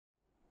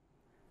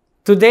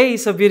Today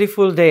is a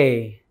beautiful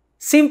day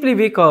simply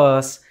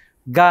because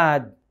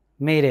God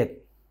made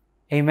it.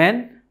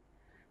 Amen?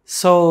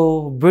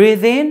 So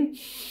breathe in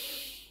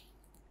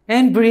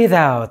and breathe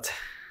out.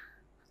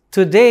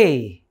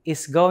 Today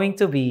is going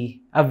to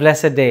be a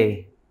blessed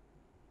day.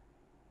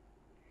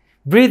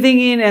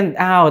 Breathing in and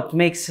out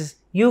makes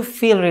you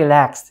feel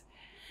relaxed,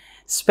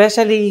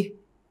 especially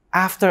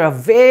after a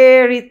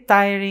very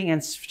tiring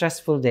and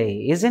stressful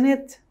day, isn't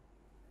it?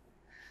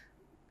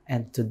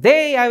 And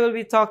today I will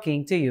be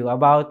talking to you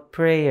about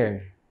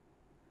prayer.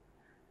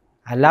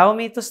 Allow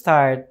me to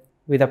start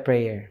with a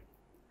prayer.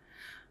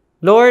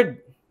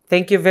 Lord,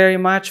 thank you very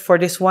much for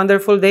this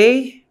wonderful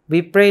day.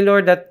 We pray,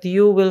 Lord, that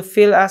you will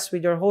fill us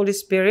with your Holy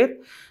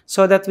Spirit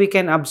so that we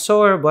can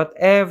absorb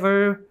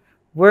whatever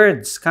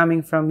words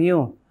coming from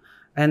you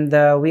and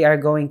we are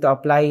going to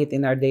apply it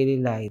in our daily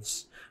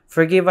lives.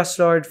 Forgive us,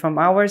 Lord, from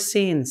our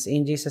sins.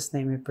 In Jesus'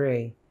 name we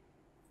pray.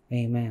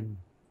 Amen.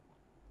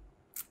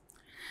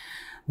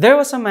 There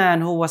was a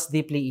man who was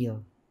deeply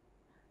ill.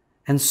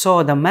 And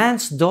so the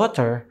man's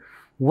daughter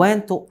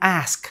went to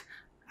ask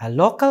a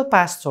local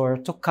pastor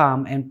to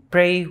come and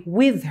pray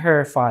with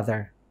her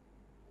father.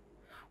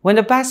 When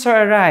the pastor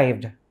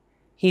arrived,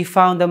 he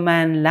found the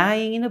man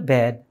lying in a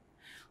bed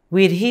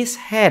with his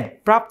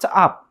head propped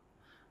up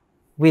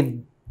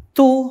with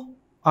two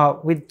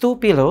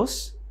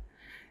pillows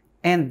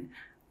and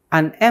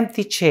an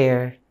empty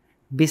chair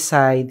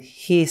beside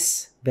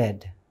his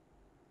bed.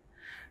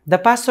 The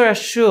pastor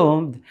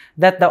assumed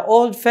that the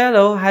old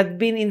fellow had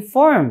been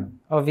informed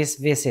of his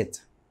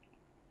visit.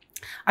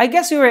 "I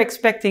guess you were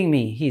expecting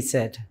me," he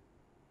said.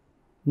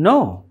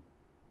 "No.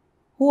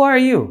 Who are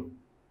you?"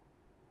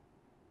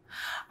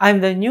 "I'm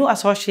the new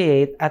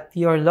associate at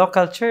your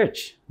local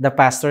church," the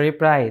pastor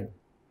replied.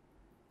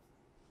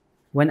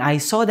 When I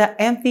saw the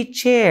empty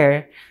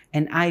chair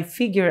and I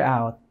figured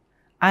out,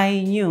 I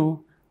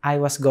knew I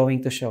was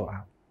going to show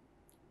up.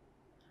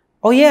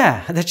 "Oh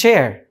yeah, the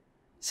chair,"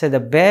 said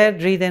the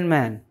bedridden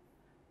man.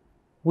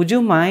 "Would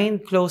you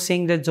mind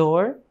closing the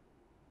door?"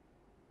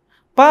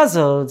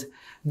 Puzzled,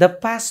 the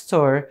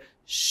pastor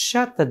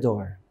shut the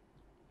door.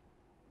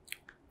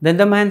 Then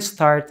the man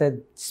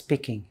started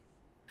speaking.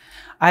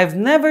 "I've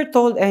never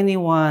told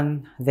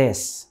anyone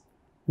this,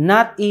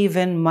 not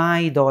even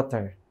my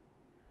daughter.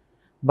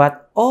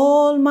 But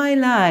all my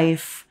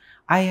life,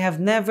 I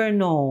have never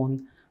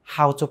known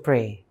how to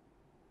pray.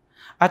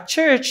 At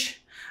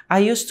church, I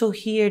used to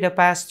hear the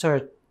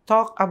pastor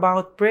talk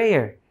about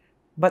prayer,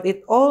 but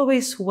it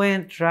always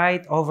went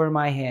right over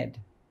my head.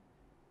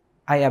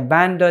 I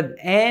abandoned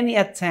any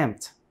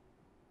attempt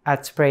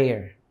at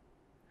prayer.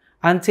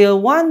 Until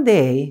one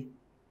day,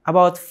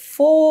 about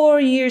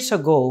 4 years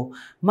ago,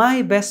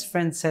 my best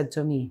friend said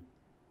to me,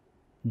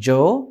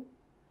 'Joe,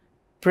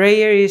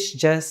 prayer is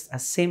just a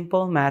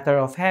simple matter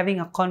of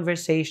having a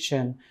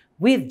conversation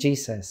with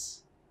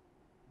Jesus.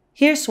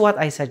 Here's what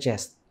I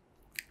suggest.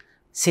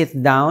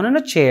 Sit down on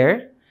a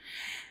chair,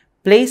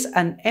 place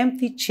an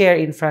empty chair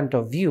in front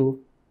of you,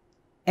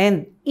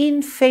 and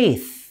in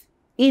faith,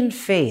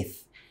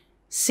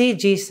 see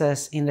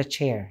Jesus in the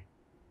chair.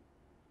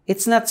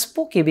 It's not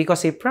spooky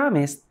because he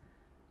promised,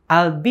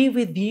 I'll be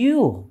with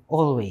you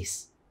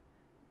always.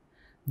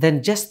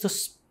 Then just to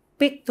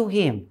speak to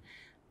him,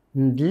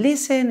 and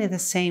listen in the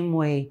same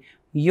way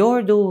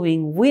you're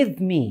doing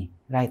with me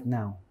right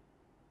now.'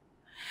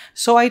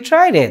 So I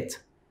tried it,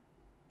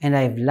 and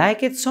I've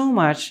liked it so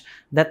much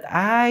that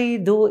I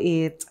do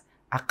it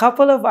a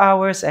couple of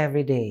hours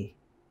every day.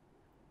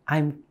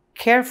 I'm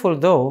careful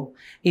though,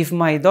 if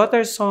my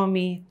daughter saw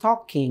me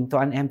talking to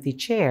an empty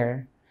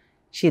chair,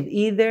 she'd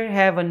either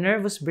have a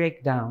nervous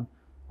breakdown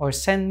or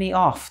send me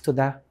off to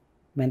the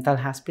mental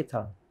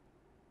hospital."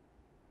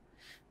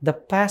 The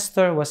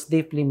pastor was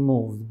deeply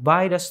moved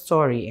by the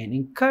story and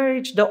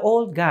encouraged the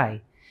old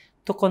guy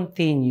to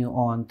continue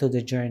on to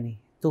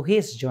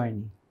his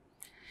journey.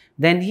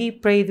 Then he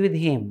prayed with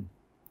him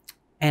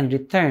and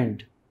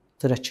returned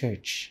to the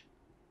church.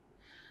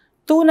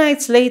 2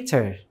 nights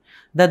later,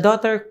 the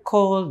daughter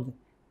called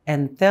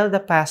and told the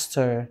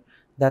pastor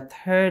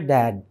that her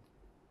dad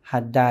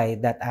had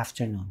died that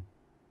afternoon.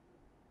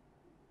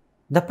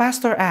 The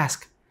pastor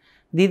asked,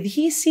 "Did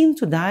he seem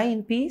to die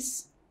in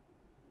peace?"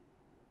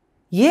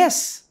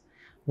 "Yes.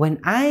 When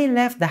I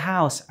left the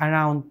house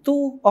around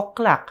 2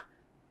 o'clock,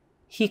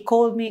 he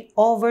called me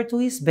over to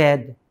his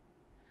bed,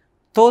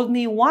 told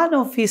me one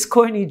of his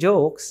corny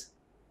jokes,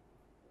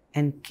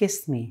 and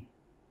kissed me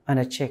on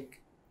the cheek.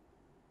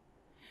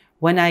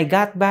 When I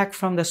got back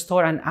from the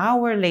store an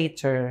hour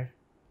later,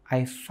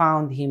 I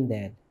found him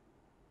dead.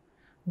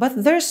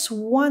 But there's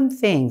one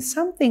thing,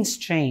 something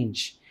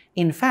strange.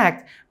 In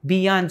fact,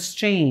 beyond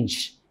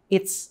strange,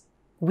 it's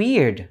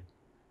weird.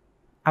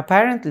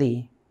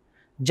 Apparently,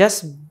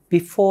 just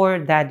before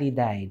Daddy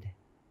died,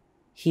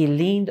 he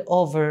leaned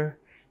over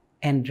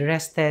and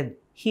rested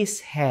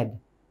his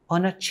head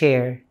on a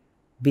chair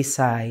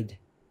beside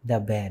the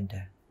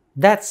bed."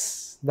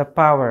 That's the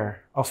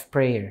power of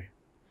prayer.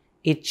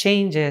 It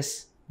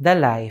changes the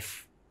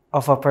life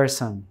of a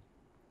person.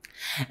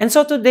 And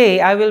so today,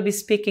 I will be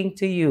speaking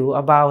to you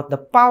about the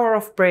power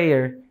of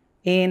prayer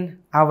in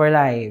our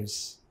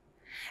lives.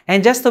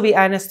 And just to be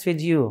honest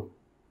with you,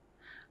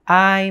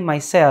 I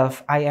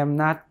am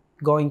not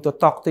going to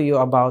talk to you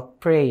about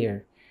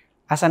prayer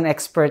as an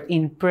expert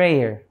in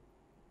prayer.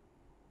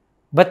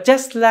 But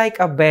just like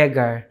a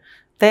beggar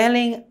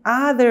telling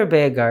other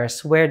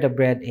beggars where the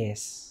bread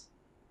is,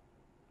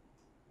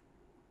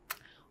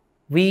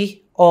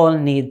 we all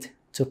need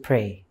to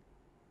pray.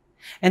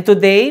 And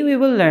today we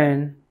will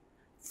learn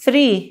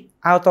 3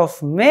 out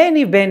of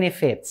many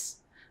benefits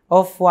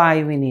of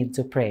why we need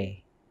to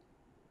pray.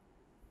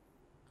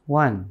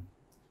 1.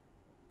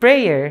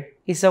 Prayer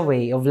is a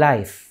way of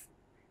life.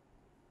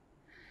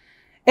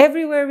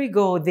 Everywhere we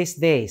go these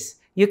days,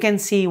 you can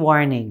see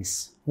warning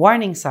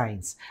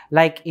signs.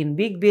 Like in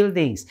big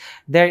buildings,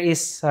 there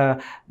is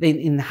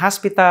in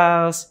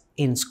hospitals,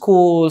 in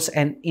schools,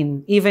 and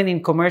even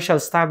in commercial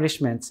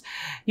establishments,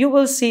 you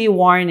will see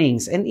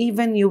warnings, and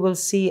even you will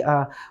see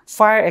a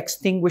fire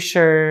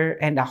extinguisher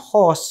and a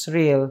hose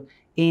reel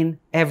in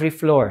every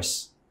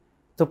floors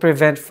to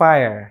prevent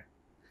fire.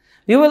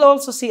 You will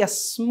also see a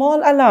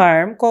small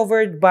alarm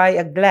covered by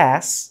a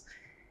glass,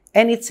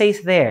 and it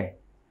says there,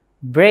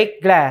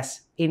 break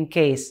glass in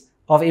case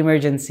of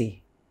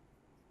emergency.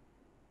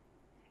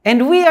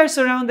 And we are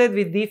surrounded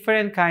with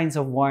different kinds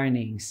of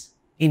warnings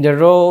in the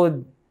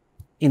road,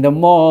 in the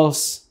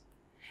malls,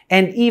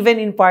 and even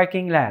in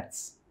parking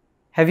lots.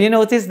 Have you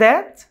noticed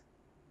that?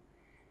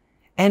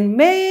 And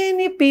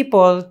many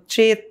people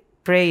treat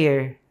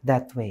prayer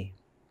that way.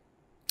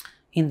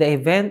 In the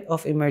event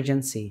of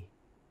emergency,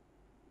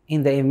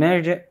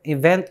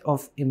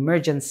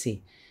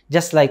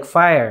 just like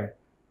fire,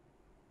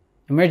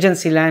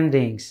 emergency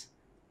landings,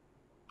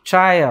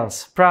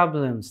 trials,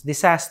 problems,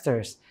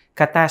 disasters,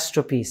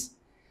 catastrophes,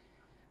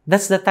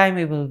 that's the time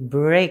we will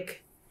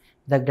break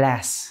the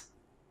glass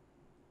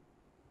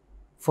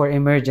for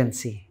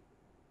emergency.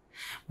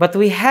 But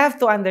we have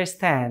to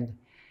understand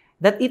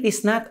that it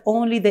is not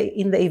only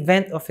in the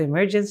event of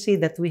emergency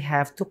that we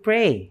have to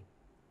pray.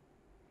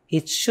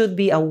 It should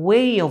be a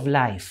way of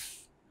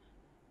life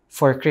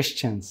for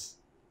Christians.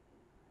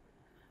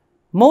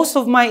 Most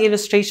of my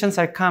illustrations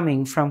are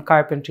coming from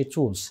carpentry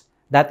tools.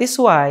 That is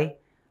why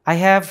I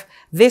have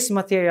these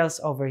materials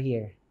over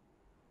here.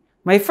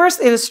 My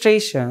first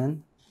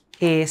illustration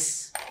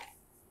is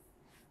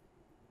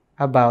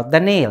about the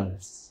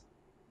nails.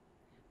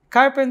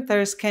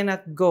 Carpenters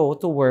cannot go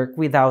to work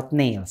without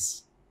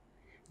nails.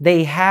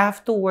 They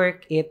have to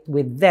work it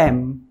with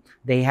them.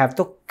 They have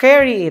to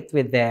carry it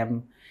with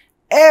them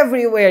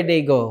everywhere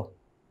they go.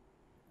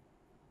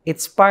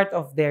 It's part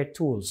of their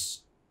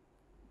tools.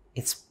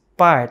 It's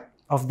part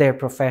of their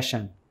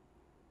profession.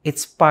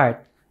 It's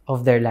part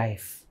of their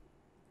life.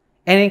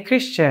 And in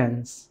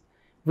Christians,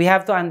 we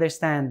have to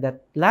understand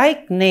that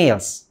like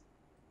nails,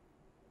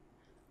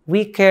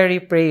 we carry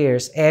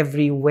prayers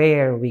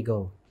everywhere we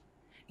go.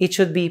 It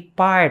should be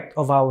part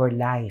of our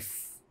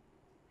life.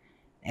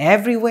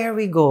 Everywhere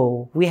we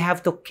go, we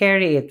have to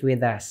carry it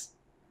with us.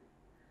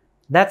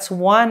 That's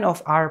one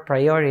of our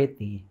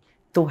priority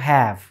to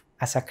have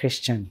as a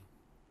Christian.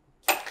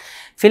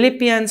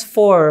 Philippians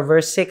 4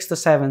 verse 6 to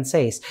 7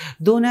 says,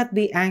 do not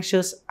be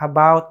anxious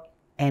about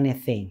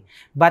anything,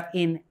 but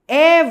in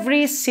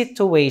every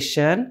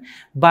situation,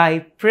 by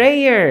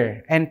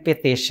prayer and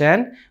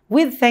petition,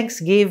 with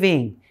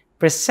thanksgiving,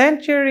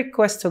 present your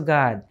request to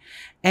God,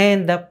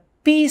 and the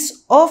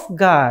peace of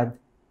God,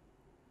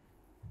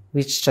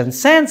 which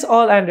transcends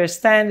all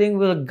understanding,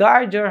 will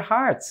guard your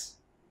hearts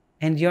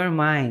and your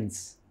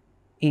minds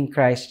in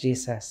Christ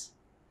Jesus.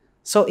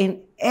 So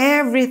in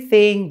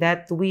everything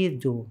that we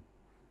do,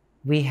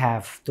 we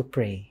have to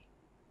pray.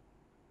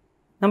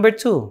 Number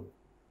 2,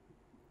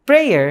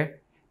 prayer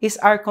is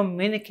our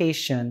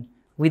communication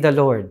with the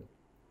Lord,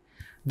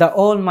 the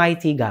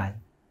Almighty God.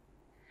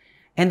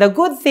 And the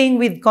good thing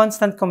with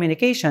constant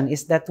communication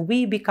is that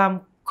we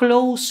become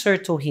closer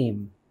to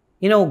Him.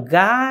 You know,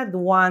 God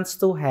wants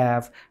to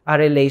have a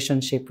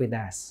relationship with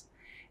us.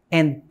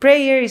 And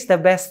prayer is the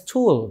best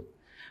tool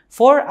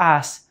for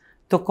us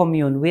to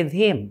commune with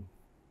Him,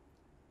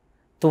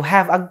 to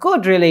have a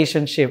good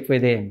relationship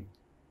with Him.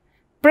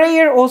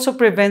 Prayer also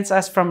prevents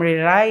us from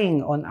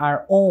relying on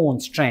our own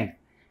strength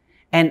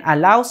and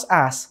allows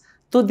us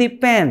to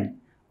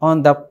depend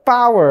on the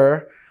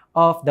power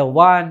of the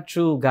one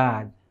true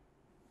God.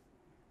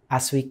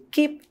 As we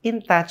keep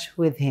in touch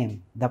with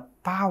Him,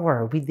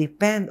 we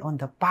depend on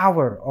the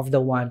power of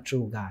the one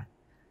true God.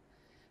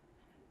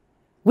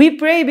 We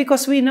pray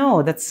because we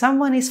know that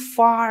someone is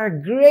far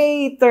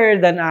greater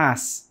than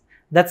us,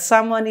 that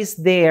someone is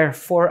there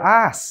for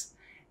us,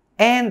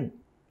 and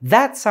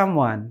that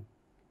someone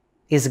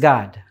is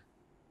God.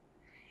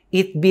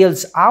 It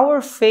builds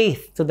our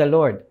faith to the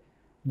Lord,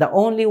 the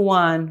only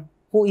one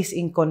who is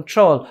in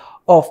control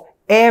of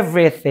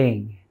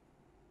everything.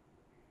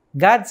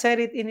 God said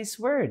it in His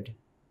Word.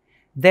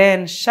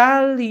 Then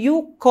shall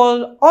you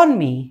call on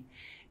me,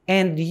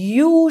 and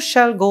you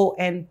shall go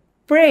and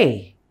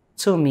pray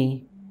to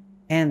me,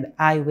 and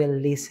I will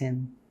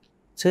listen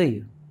to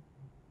you.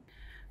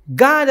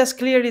 God has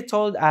clearly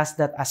told us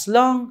that as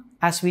long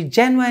as we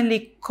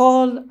genuinely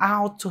call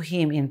out to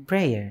Him in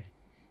prayer,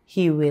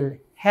 He will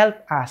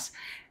help us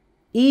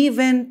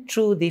even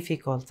through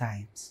difficult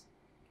times.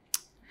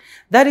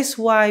 That is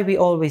why we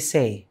always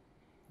say,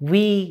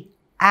 we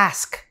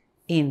ask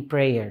in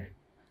prayer,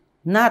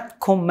 not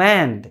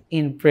command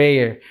in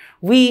prayer.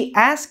 We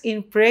ask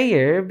in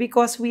prayer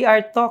because we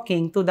are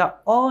talking to the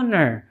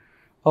owner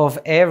of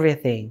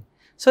everything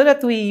so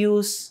that we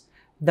use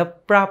the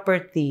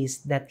properties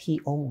that He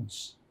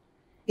owns.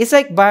 It's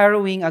like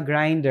borrowing a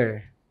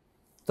grinder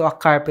to a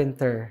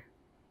carpenter.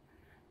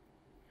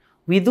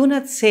 We do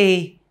not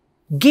say,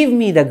 give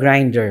me the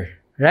grinder,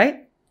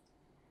 right?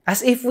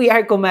 As if we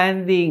are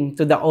commanding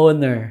to the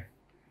owner.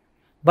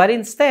 But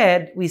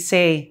instead, we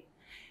say,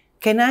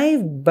 can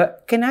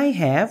I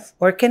have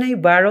or can I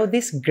borrow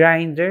this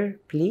grinder,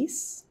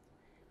 please?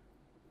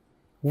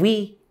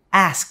 We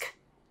ask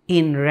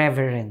in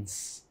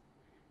reverence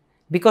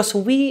because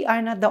we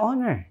are not the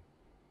owner.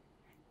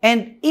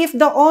 And if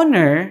the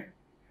owner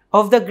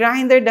of the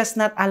grinder does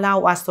not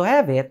allow us to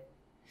have it,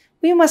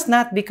 we must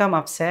not become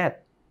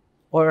upset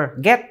or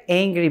get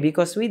angry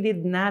because we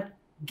did not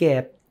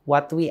get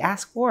what we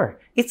asked for.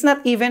 It's not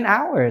even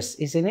ours,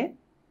 isn't it?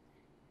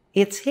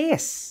 It's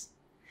His.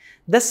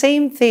 The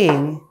same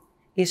thing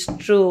is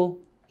true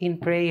in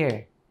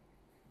prayer.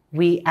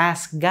 We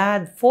ask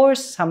God for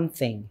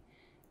something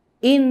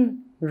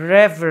in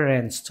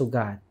reverence to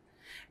God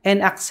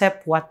and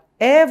accept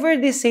whatever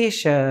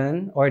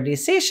decision or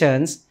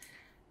decisions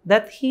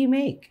that He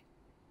make.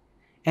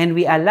 And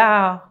we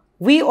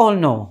all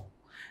know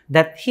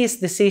that His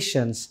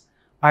decisions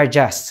are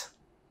just.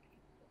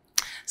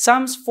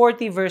 Psalms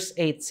 40 verse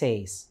 8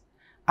 says,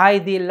 I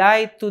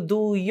delight to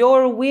do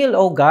your will,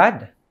 O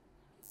God.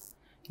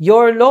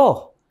 Your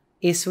law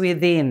is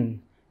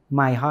within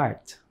my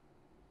heart.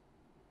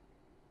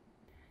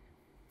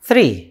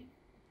 3.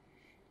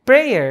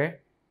 Prayer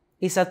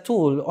is a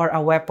tool or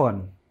a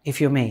weapon,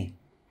 if you may,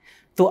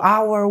 to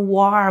our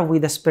war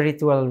with the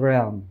spiritual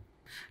realm.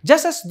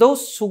 Just as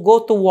those who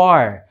go to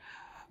war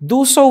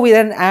do so with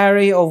an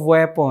array of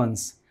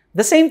weapons,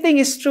 the same thing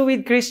is true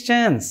with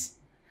Christians.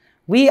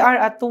 We are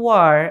at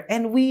war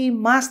and we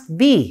must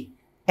be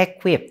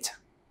equipped.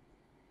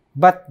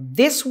 But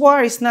this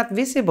war is not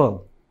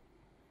visible.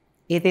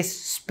 It is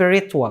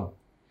spiritual.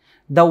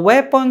 The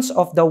weapons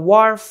of the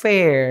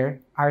warfare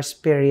are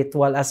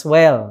spiritual as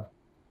well.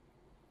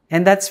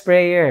 And that's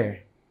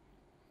prayer.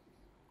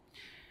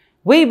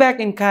 Way back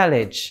in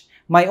college,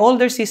 my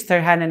older sister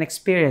had an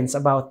experience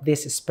about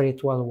this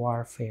spiritual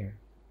warfare.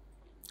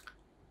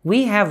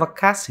 We have a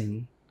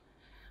cousin,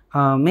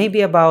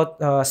 maybe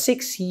about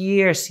 6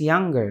 years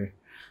younger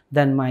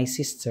than my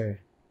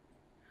sister,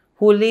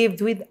 who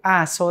lived with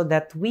us so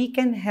that we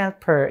can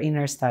help her in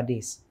her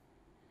studies.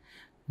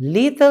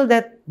 Little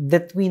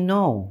that we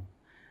know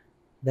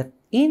that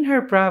in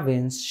her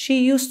province,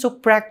 she used to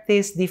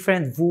practice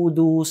different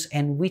voodoos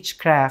and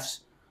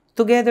witchcrafts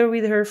together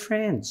with her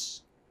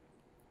friends.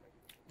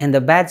 And the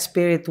bad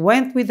spirit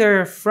went with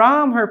her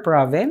from her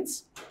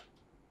province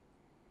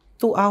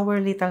to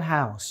our little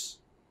house.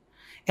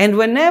 And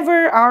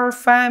whenever our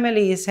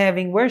family is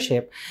having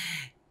worship,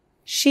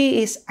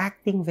 she is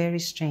acting very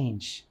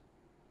strange,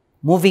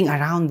 moving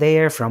around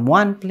there from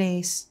one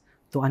place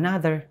to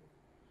another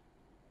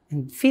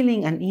and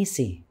feeling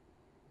uneasy.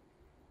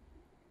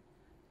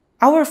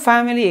 Our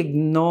family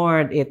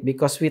ignored it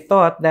because we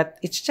thought that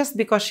it's just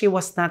because she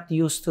was not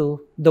used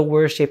to the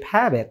worship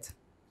habit.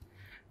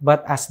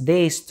 But as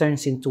days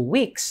turns into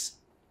weeks,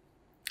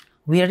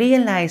 we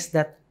realized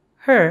that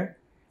her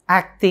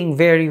acting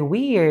very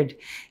weird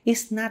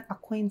is not a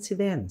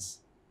coincidence.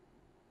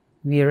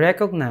 We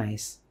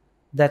recognize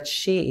that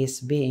she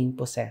is being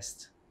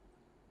possessed.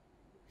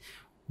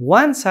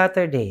 One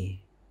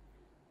Saturday,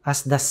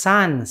 as the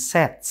sun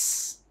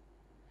sets,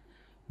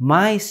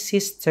 my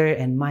sister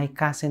and my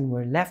cousin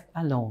were left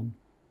alone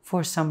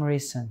for some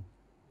reason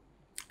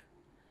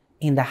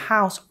in the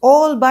house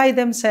all by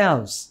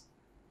themselves.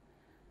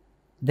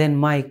 Then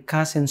my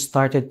cousin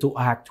started to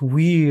act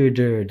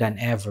weirder than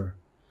ever.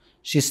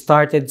 She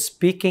started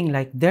speaking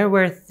like there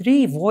were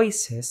 3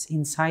 voices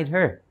inside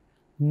her,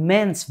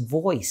 men's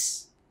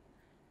voice.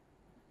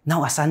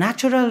 Now, as a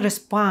natural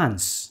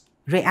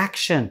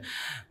reaction,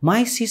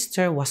 my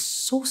sister was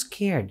so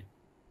scared.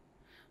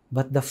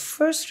 But the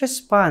first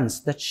response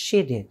that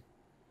she did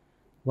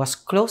was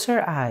close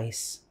her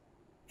eyes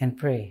and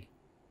pray.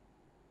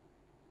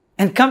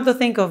 And come to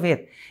think of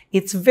it,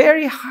 it's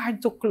very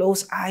hard to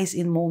close eyes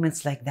in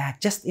moments like that.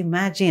 Just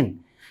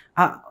imagine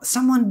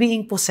someone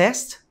being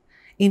possessed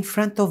in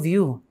front of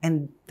you,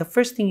 and the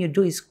first thing you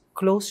do is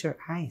close your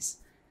eyes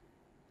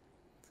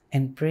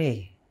and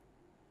pray.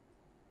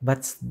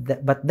 But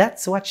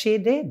that's what she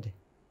did.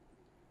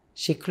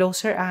 She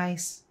closed her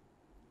eyes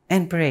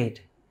and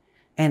prayed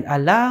and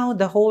allowed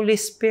the Holy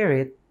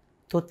Spirit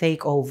to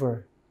take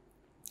over.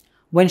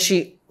 When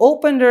she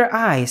opened her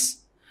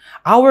eyes,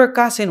 our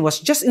cousin was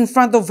just in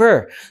front of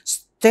her,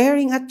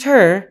 staring at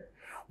her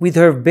with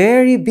her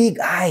very big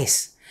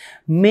eyes,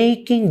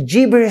 making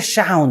gibberish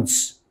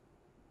sounds.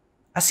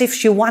 as if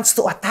she wants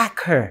to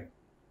attack her.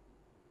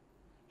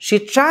 She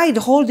tried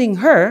holding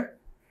her,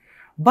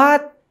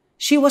 but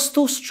she was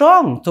too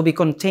strong to be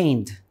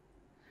contained.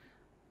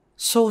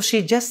 So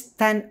she just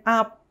stand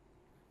up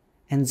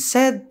and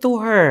said to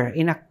her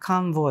in a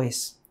calm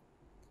voice,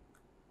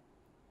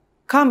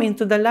 "Come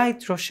into the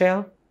light,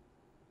 Rochelle.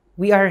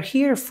 We are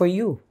here for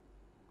you."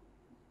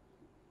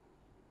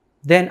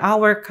 Then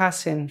our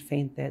cousin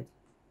fainted.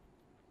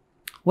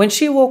 When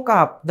she woke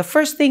up, the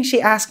first thing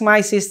she asked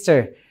my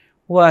sister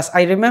was,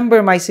 I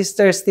remember my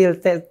sister still,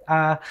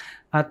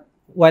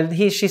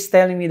 she's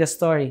telling me the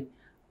story.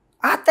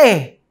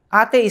 Ate!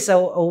 Ate is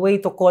a way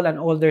to call an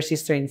older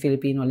sister in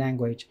Filipino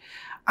language.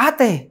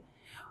 Ate,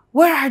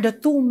 where are the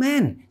two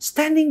men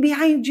standing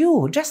behind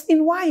you, just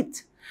in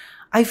white?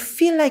 I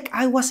feel like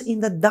I was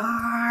in the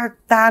dark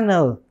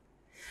tunnel.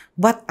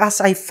 But as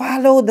I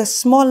followed the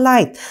small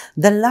light,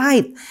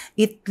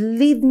 it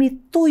led me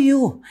to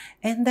you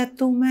and the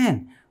two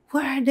men.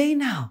 Where are they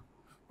now?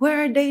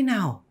 Where are they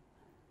now?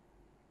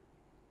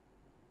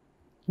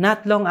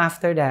 Not long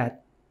after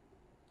that,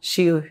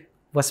 she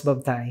was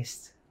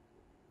baptized.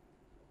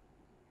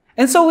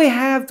 And so we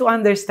have to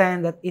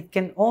understand that it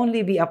can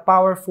only be a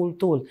powerful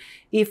tool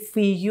if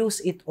we use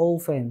it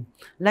often.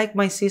 Like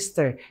my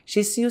sister,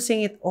 she's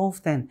using it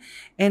often.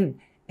 And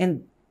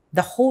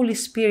the Holy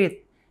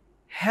Spirit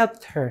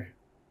helped her.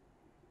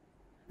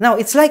 Now,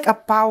 it's like a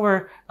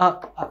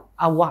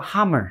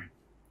hammer.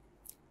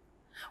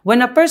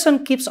 When a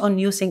person keeps on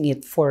using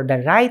it for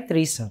the right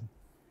reason,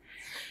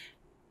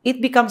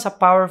 it becomes a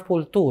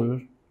powerful tool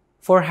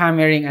for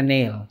hammering a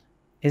nail,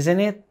 isn't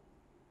it?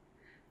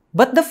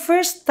 But the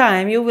first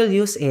time you will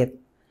use it,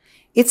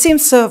 it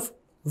seems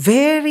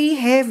very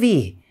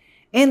heavy.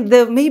 And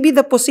maybe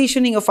the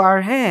positioning of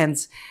our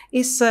hands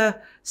is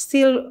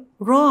still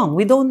wrong.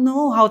 We don't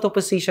know how to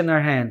position our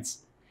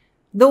hands.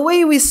 The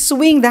way we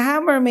swing the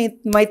hammer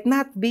might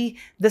not be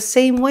the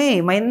same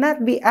way, might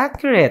not be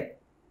accurate.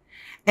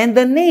 And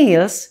the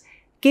nails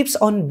keeps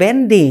on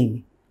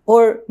bending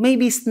or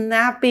maybe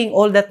snapping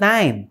all the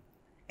time.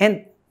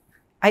 And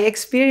I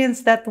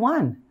experienced that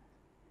one.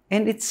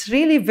 And it's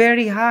really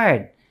very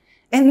hard.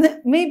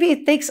 And maybe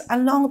it takes a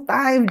long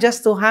time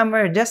just to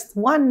hammer just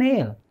one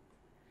nail.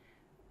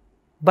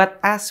 But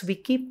as we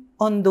keep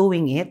on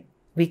doing it,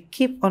 we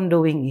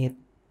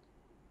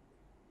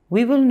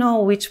will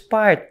know which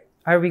part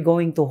are we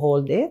going to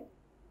hold it.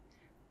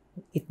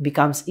 It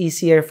becomes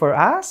easier for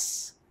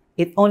us.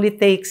 It only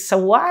takes a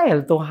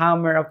while to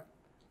hammer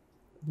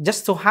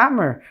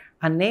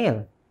a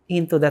nail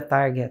into the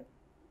target.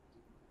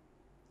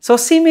 So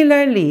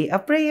similarly, a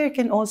prayer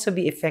can also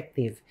be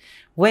effective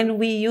when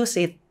we use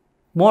it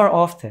more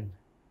often.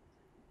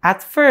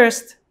 At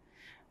first,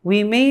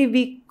 we may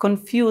be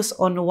confused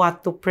on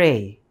what to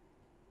pray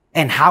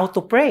and how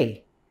to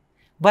pray.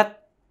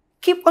 But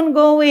keep on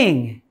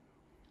going,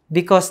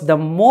 because the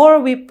more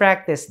we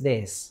practice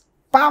this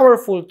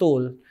powerful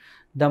tool,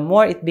 the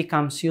more it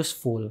becomes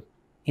useful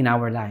in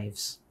our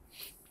lives.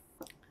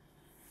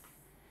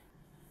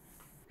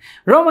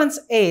 Romans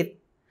 8,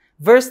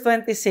 verse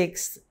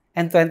 26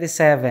 and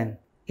 27,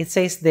 it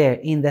says there,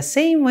 "In the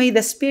same way,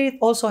 the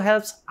Spirit also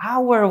helps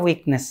our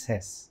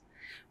weaknesses.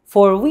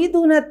 For we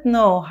do not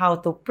know how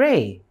to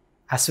pray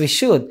as we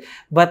should,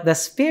 but the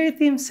Spirit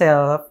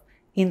Himself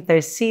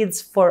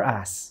intercedes for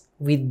us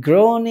with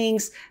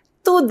groanings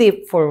too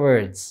deep for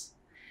words.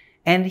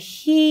 And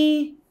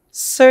He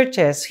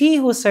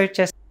who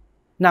searches."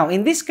 Now,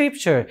 in this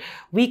scripture,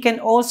 we can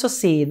also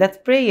see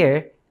that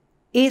prayer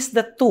is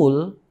the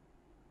tool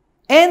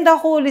and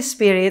the Holy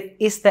Spirit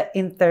is the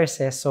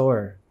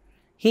intercessor.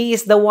 He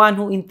is the one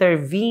who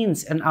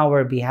intervenes on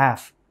our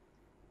behalf.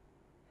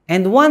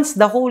 And once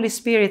the Holy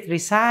Spirit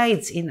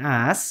resides in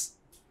us,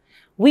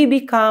 we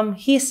become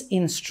His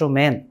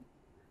instrument.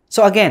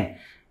 So again,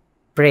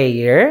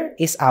 prayer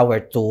is our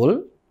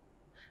tool.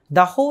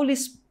 The Holy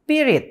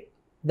Spirit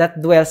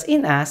that dwells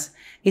in us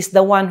is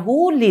the one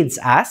who leads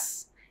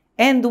us,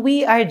 and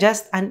we are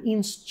just an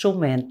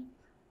instrument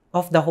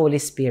of the Holy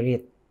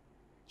Spirit.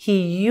 He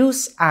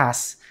uses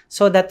us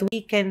so that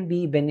we can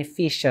be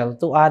beneficial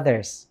to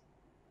others.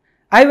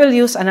 I will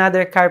use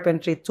another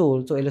carpentry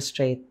tool to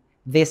illustrate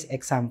this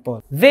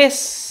example.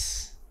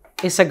 This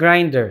is a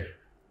grinder.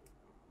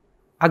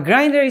 A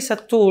grinder is a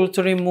tool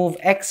to remove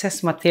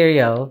excess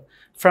material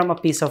from a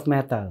piece of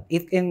metal.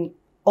 It can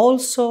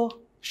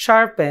also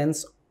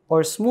sharpens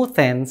or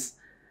smoothens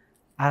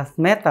a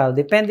metal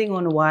depending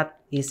on what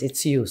is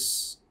its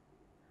use.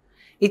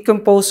 It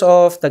composed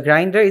of the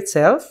grinder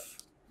itself,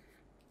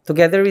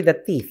 together with the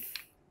teeth,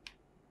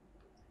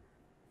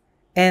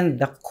 and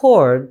the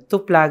cord to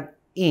plug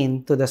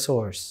into the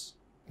source.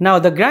 Now,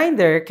 the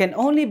grinder can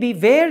only be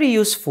very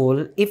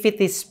useful if it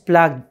is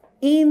plugged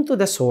into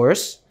the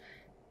source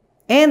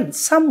and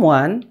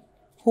someone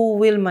who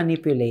will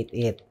manipulate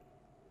it.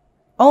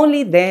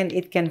 Only then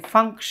it can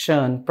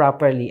function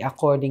properly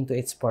according to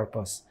its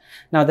purpose.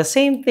 Now, the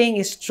same thing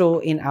is true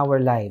in our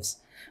lives.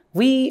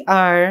 We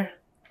are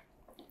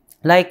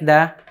like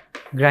the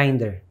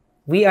grinder.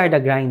 We are the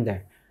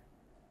grinder.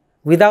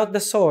 Without the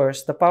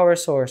source, the power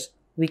source,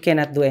 we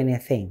cannot do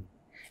anything.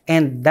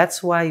 And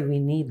that's why we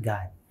need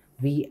God.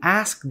 We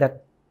ask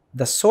that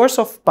the source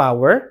of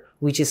power,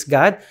 which is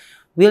God,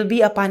 will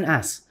be upon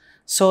us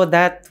so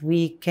that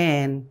we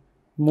can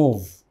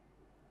move.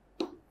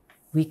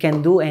 We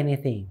can do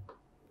anything.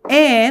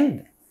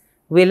 And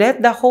we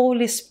let the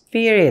Holy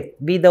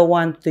Spirit be the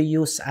one to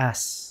use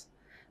us.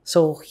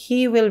 So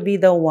He will be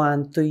the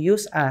one to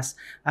use us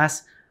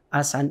as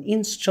an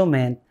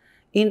instrument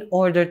in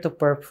order to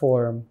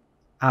perform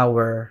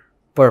our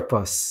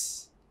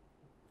purpose.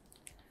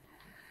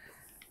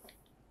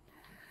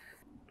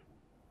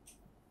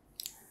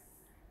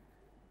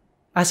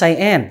 As I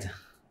end,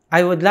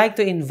 I would like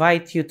to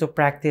invite you to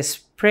practice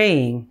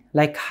praying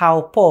like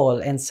how Paul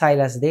and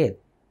Silas did.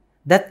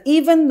 That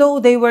even though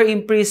they were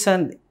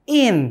imprisoned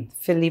in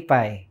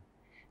Philippi,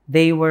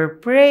 they were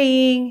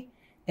praying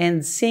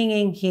and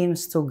singing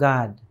hymns to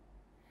God.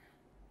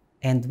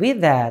 And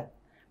with that,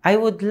 I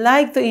would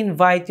like to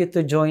invite you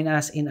to join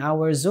us in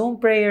our Zoom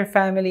prayer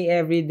family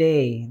every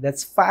day.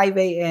 That's 5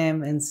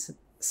 a.m. and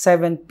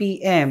 7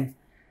 p.m.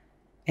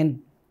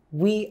 And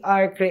we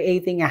are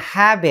creating a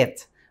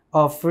habit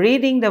of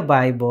reading the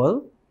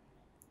Bible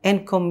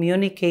and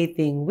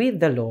communicating with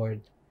the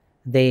Lord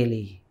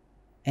daily.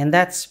 And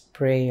that's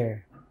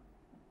prayer.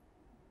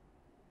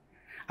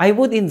 I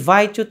would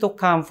invite you to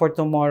come for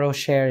tomorrow's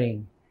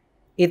sharing.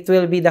 It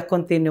will be the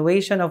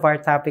continuation of our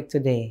topic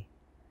today,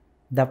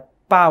 the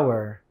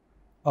power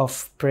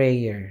of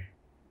prayer,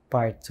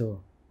 part 2.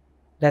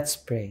 Let's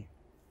pray.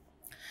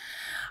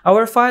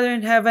 Our Father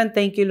in heaven,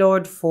 thank you,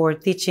 Lord, for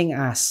teaching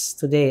us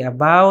today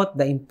about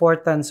the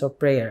importance of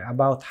prayer,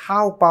 about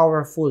how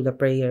powerful the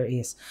prayer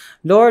is.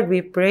 Lord,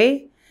 we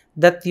pray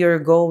that you're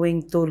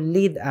going to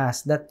lead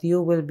us, that you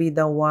will be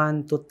the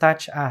one to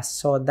touch us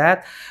so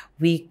that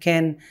we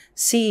can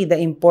see the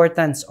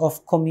importance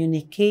of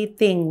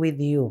communicating with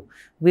you.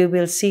 We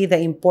will see the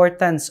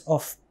importance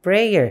of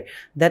prayer,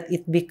 that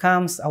it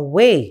becomes a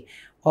way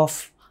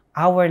of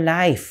our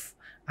life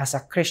as a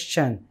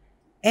Christian,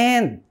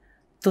 and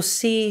to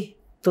see,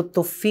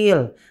 to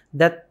feel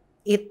that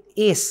it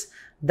is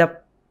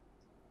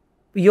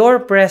your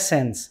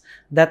presence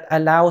that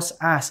allows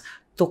us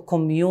to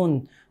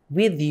commune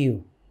with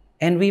you.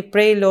 And we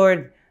pray,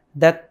 Lord,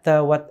 that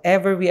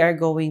whatever we are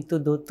going to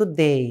do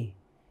today,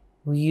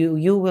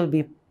 you will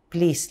be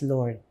pleased,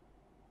 Lord.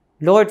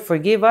 Lord,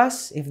 forgive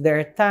us if there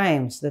are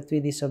times that we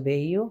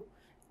disobey you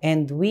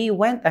and we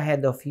went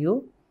ahead of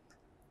you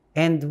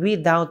and we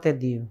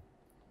doubted you.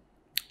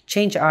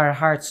 Change our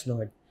hearts,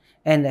 Lord,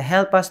 and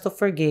help us to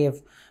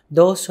forgive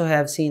those who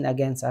have sinned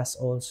against us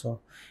also.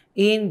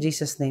 In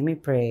Jesus' name we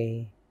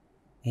pray.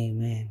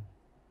 Amen.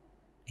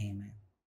 Amen.